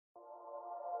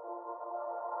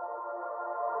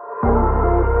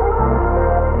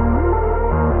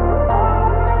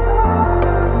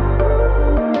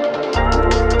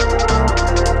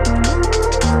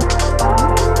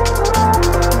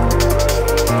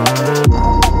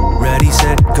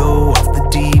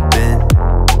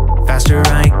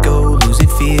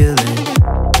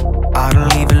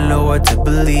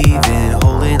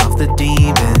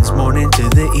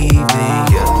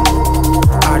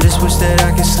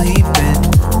sleeping,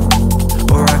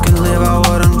 or I could live out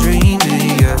what I'm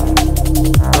dreaming, yeah.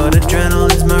 But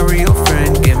adrenaline's my real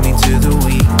friend, get me to the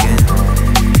weekend.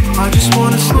 I just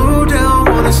wanna slow down,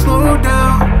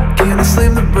 Can I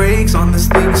slam the brakes on this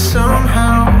thing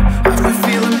somehow? I've been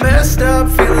feeling messed up,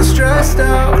 feeling stressed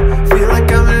out. Feel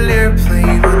like I'm an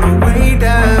airplane on the way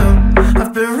down.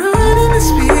 I've been running the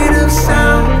speed of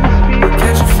sound,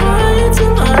 catch a fire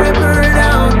till I burn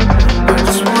out. I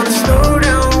just wanna slow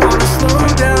down,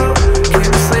 Can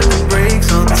I slam the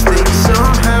brakes on this thing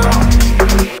somehow?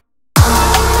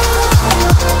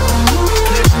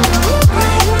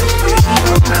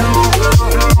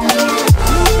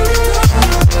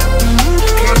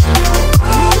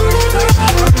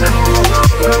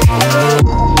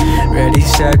 Ready,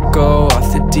 set, go, off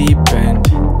the deep end.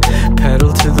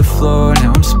 Pedal to the floor,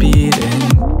 now I'm speeding.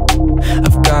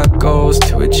 I've got goals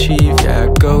to achieve, yeah.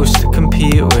 Goals to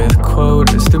compete with,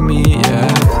 quotas to meet, yeah.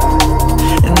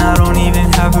 And I don't even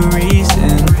have a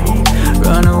reason.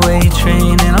 Runaway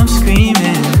train and I'm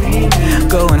screaming.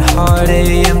 Going hard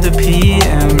AM to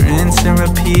PM, rinse and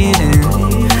repeating.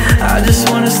 I just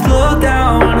wanna slow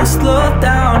down,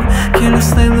 Can I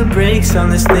slam the brakes on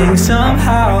this thing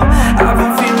somehow? I've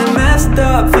been feeling messed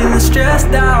up, feeling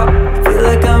stressed out. Feel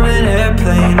like I'm an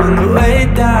airplane on the way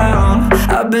down.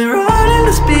 I've been